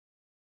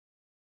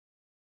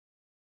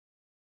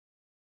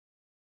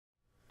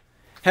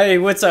Hey,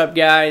 what's up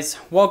guys?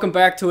 Welcome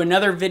back to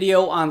another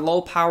video on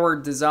low power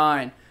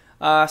design.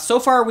 So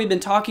far we've been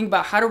talking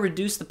about how to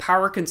reduce the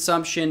power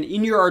consumption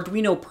in your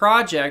Arduino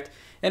project,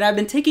 and I've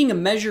been taking a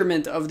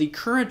measurement of the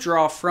current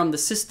draw from the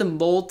system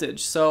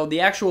voltage, so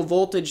the actual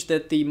voltage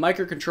that the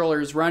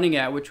microcontroller is running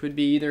at, which would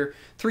be either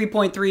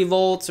 3.3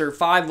 volts or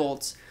 5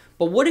 volts.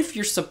 But what if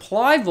your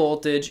supply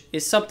voltage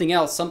is something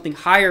else, something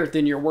higher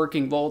than your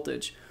working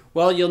voltage?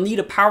 Well, you'll need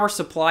a power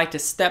supply to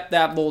step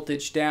that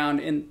voltage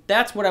down, and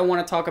that's what I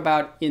want to talk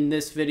about in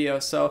this video.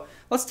 So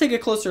let's take a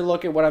closer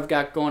look at what I've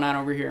got going on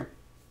over here.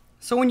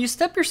 So when you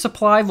step your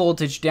supply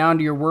voltage down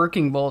to your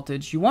working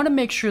voltage, you want to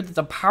make sure that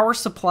the power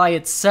supply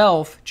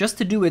itself, just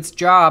to do its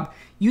job,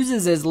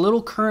 uses as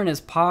little current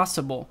as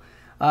possible.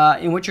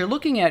 And what you're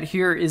looking at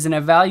here is an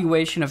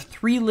evaluation of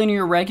 3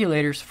 linear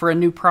regulators for a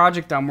new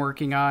project I'm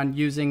working on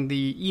using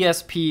the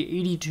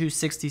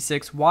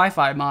ESP8266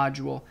 Wi-Fi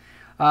module.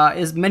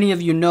 As many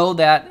of you know,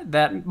 that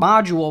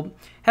module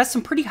has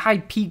some pretty high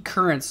peak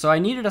currents, so I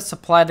needed a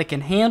supply that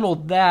can handle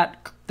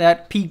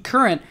that peak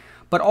current,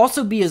 but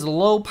also be as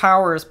low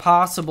power as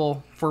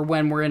possible for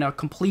when we're in a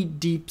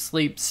complete deep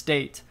sleep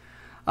state.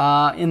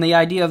 And the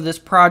idea of this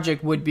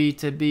project would be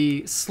to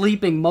be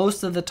sleeping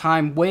most of the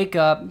time, wake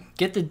up,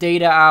 get the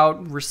data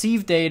out,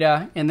 receive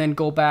data, and then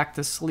go back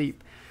to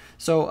sleep.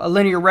 So a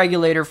linear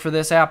regulator for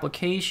this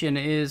application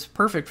is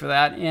perfect for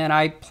that, and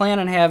I plan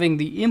on having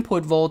the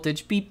input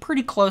voltage be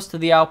pretty close to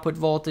the output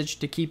voltage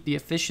to keep the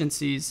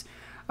efficiencies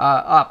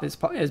up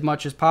as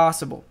much as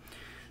possible.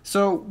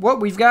 So what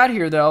we've got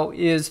here though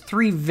is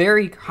 3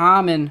 very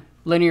common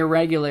linear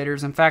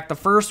regulators. In fact, the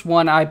first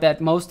one I bet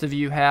most of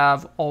you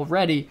have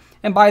already,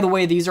 and by the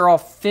way, these are all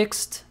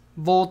fixed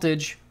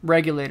voltage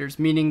regulators,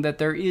 meaning that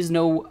there is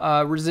no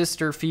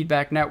resistor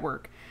feedback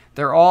network.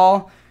 They're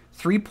all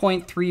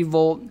 3.3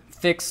 volt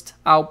fixed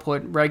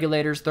output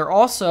regulators. They're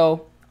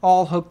also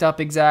all hooked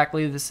up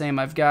exactly the same.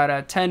 I've got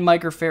a 10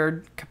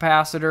 microfarad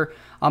capacitor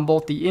on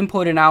both the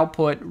input and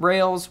output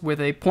rails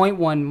with a 0.1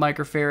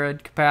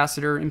 microfarad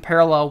capacitor in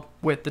parallel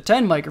with the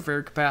 10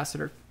 microfarad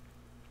capacitor.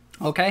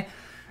 Okay,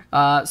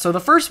 so the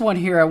first one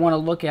here I want to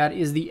look at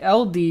is the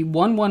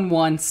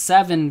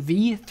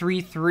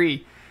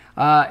LD1117V33.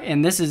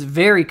 And this is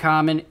very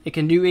common. It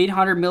can do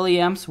 800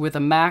 milliamps with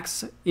a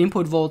max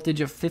input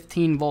voltage of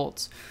 15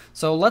 volts.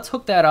 So let's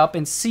hook that up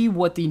and see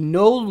what the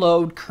no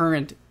load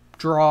current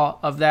draw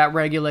of that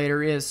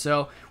regulator is.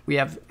 So we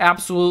have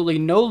absolutely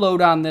no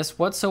load on this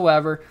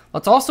whatsoever.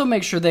 Let's also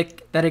make sure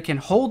that it can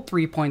hold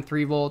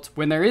 3.3 volts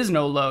when there is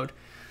no load.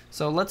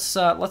 So let's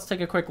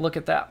take a quick look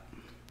at that.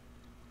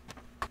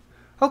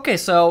 Okay,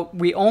 so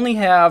we only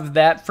have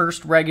that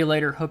first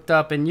regulator hooked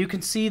up, and you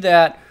can see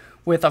that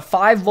with a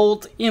 5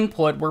 volt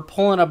input, we're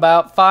pulling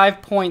about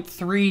 5.3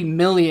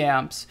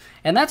 milliamps,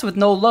 and that's with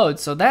no load.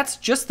 So that's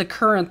just the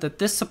current that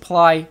this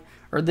supply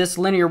or this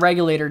linear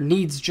regulator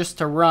needs just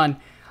to run.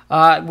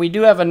 We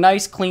do have a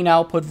nice clean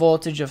output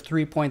voltage of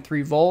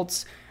 3.3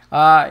 volts.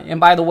 And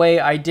by the way,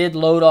 I did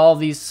load all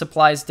these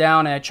supplies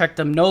down, and I checked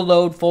them no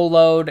load, full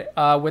load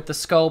with the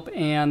scope,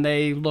 and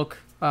they look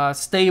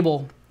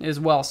stable as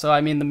well. So I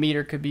mean, the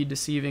meter could be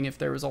deceiving if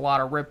there was a lot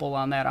of ripple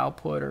on that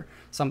output or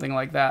something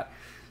like that.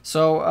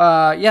 So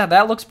yeah,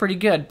 that looks pretty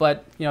good,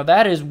 but you know,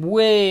 that is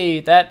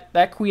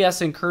that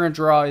quiescent current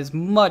draw is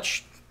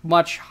much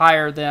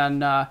higher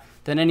than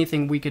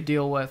anything we could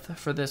deal with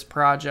for this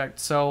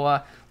project.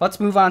 So let's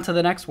move on to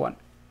the next one.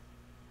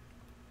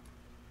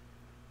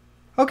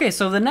 Okay,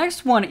 so the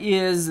next one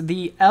is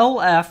the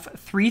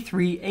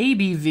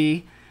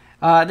LF33ABV.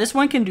 This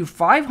one can do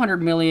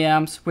 500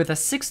 milliamps with a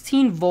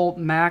 16 volt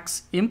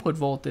max input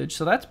voltage,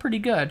 so that's pretty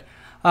good.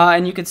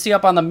 And you can see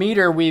up on the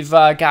meter, we've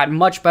got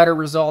much better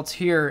results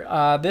here.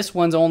 This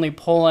one's only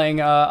pulling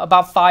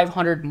about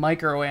 500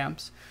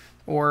 microamps,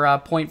 or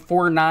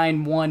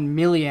 0.491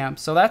 milliamps.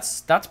 So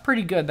that's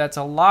pretty good. That's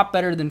a lot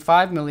better than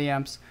 5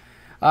 milliamps.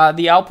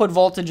 The output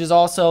voltage is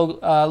also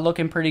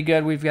looking pretty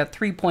good. We've got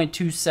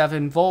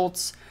 3.27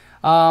 volts.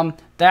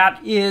 That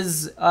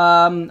is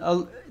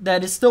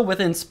still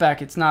within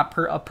spec. It's not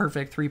a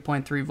perfect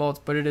 3.3 volts,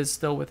 but it is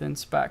still within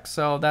spec.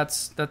 So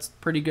that's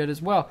pretty good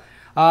as well.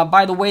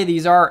 By the way,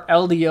 these are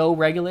LDO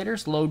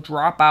regulators, low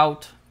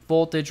dropout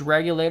voltage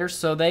regulators.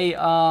 So they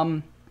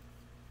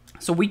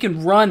so we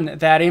can run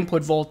that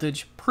input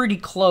voltage pretty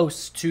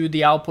close to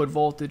the output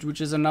voltage, which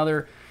is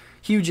another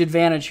huge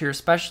advantage here,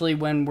 especially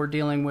when we're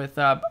dealing with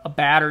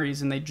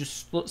batteries and they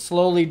just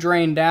slowly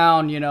drain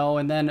down, you know,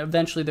 and then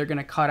eventually they're going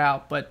to cut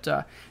out. But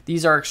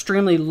these are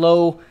extremely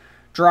low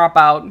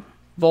dropout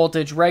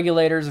voltage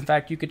regulators. In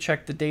fact, you could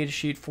check the data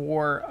sheet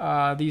for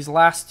these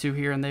last two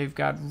here, and they've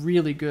got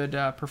really good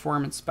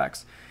performance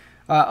specs.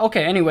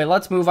 Okay, anyway,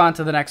 let's move on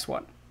to the next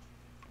one.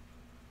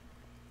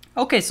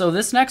 Okay, so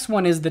this next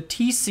one is the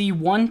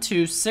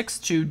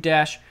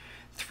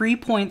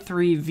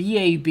TC1262-3.3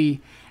 VAB.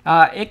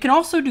 It can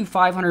also do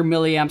 500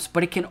 milliamps,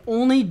 but it can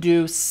only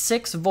do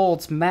 6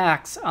 volts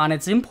max on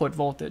its input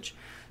voltage.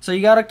 So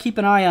you got to keep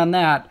an eye on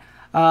that.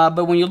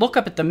 But when you look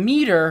up at the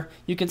meter,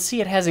 you can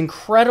see it has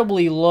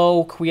incredibly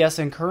low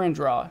quiescent current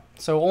draw.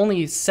 So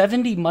only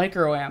 70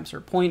 microamps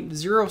or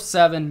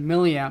 0.07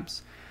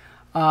 milliamps.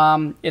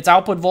 Its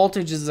output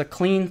voltage is a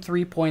clean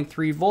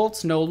 3.3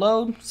 volts, no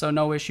load, so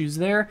no issues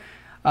there.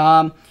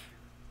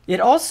 It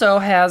also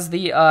has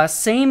the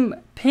same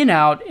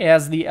pinout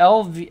as the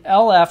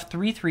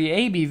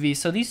LF33ABV,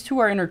 so these two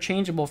are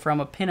interchangeable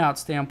from a pinout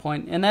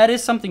standpoint, and that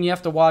is something you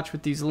have to watch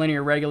with these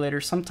linear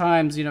regulators.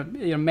 Sometimes,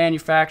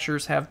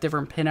 manufacturers have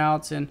different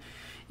pinouts, and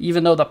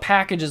even though the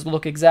packages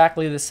look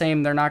exactly the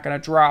same, they're not going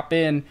to drop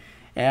in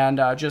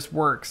and just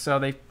work. So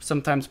they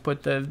sometimes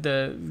put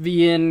the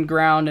V-in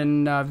ground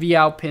and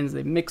V-out pins,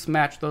 they mix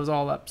match those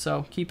all up,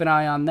 so keep an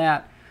eye on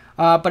that.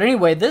 But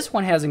anyway, this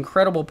one has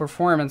incredible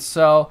performance.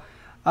 So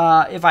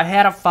if I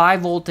had a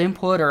 5-volt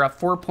input or a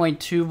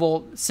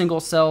 4.2-volt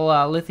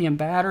single-cell lithium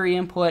battery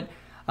input,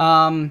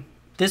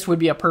 this would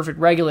be a perfect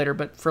regulator.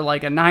 But for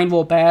like a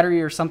 9-volt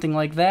battery or something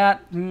like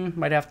that,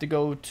 might have to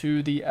go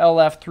to the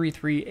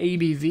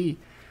LF33ABV.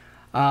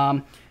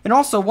 And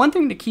also, one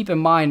thing to keep in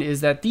mind is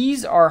that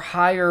these are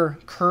higher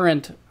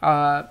current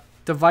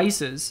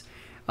devices.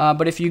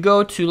 But if you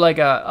go to like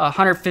a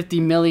 150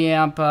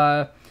 milliamp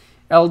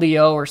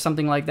LDO or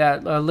something like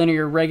that, a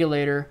linear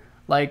regulator,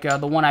 like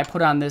the one I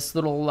put on this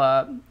little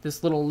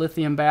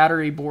lithium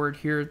battery board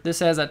here. This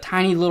has a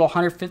tiny little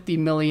 150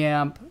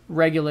 milliamp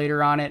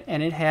regulator on it,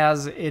 and it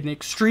has an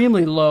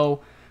extremely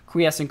low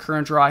quiescent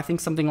current draw. I think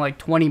something like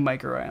 20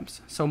 microamps.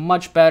 So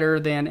much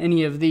better than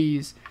any of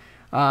these.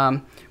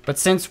 But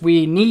since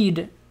we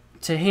need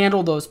to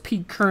handle those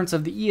peak currents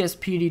of the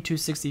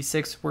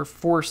ESP8266, we're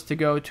forced to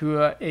go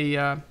to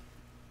a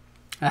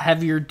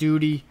heavier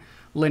duty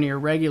linear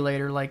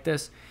regulator like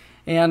this.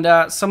 And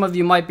some of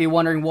you might be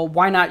wondering, well,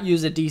 why not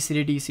use a DC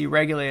to DC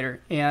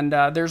regulator? And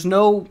there's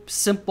no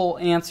simple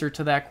answer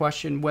to that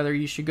question, whether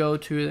you should go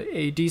to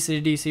a DC to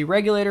DC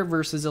regulator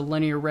versus a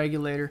linear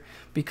regulator,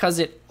 because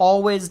it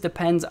always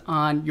depends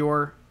on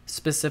your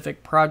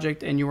specific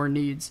project and your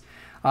needs.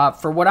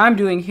 For what I'm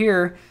doing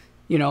here,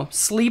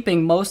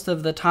 sleeping most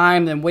of the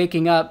time, then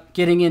waking up,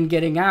 getting in,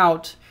 getting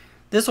out,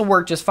 this will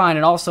work just fine.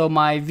 And also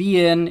my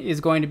V-in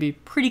is going to be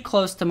pretty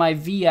close to my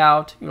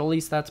V-out, at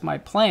least that's my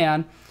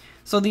plan.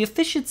 So the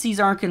efficiencies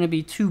aren't going to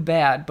be too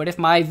bad. But if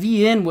my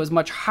V-in was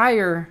much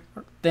higher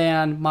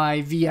than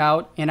my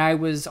V-out, and I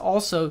was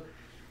also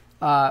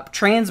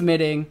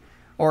transmitting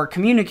or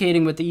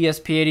communicating with the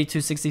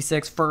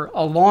ESP8266 for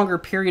a longer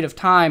period of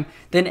time,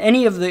 then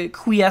any of the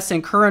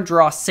quiescent current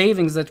draw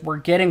savings that we're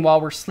getting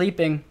while we're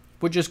sleeping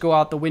would just go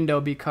out the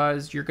window,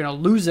 because you're going to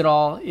lose it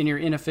all in your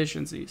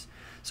inefficiencies.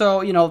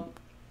 So,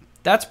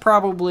 that's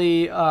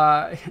probably...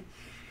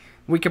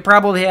 we could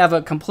probably have a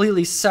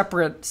completely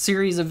separate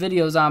series of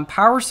videos on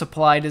power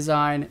supply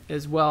design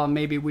as well.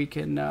 Maybe we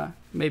could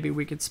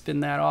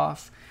spin that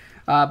off.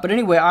 But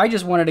anyway, I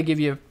just wanted to give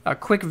you a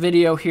quick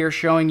video here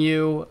showing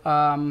you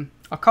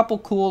a couple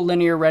cool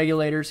linear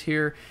regulators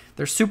here.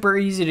 They're super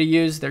easy to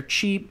use, they're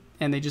cheap,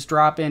 and they just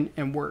drop in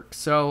and work.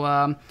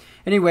 So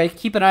anyway,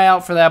 keep an eye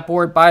out for that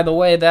board. By the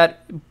way,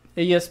 that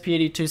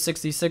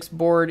ESP8266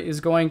 board is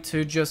going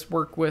to just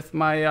work with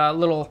my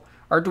little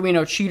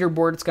Arduino cheater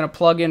board. It's going to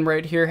plug in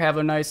right here, have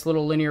a nice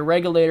little linear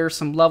regulator,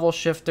 some level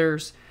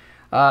shifters.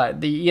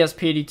 The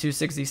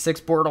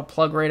ESP8266 board will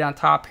plug right on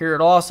top here.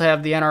 It'll also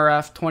have the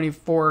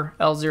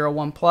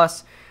NRF24L01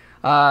 Plus.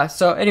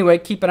 So anyway,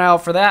 keep an eye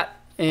out for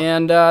that.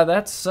 And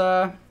that's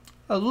a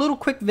little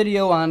quick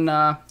video on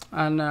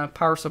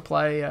power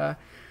supply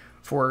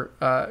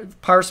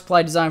power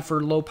supply design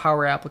for low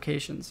power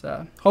applications.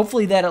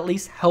 Hopefully that at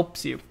least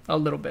helps you a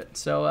little bit.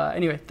 So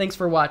anyway, thanks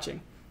for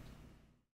watching.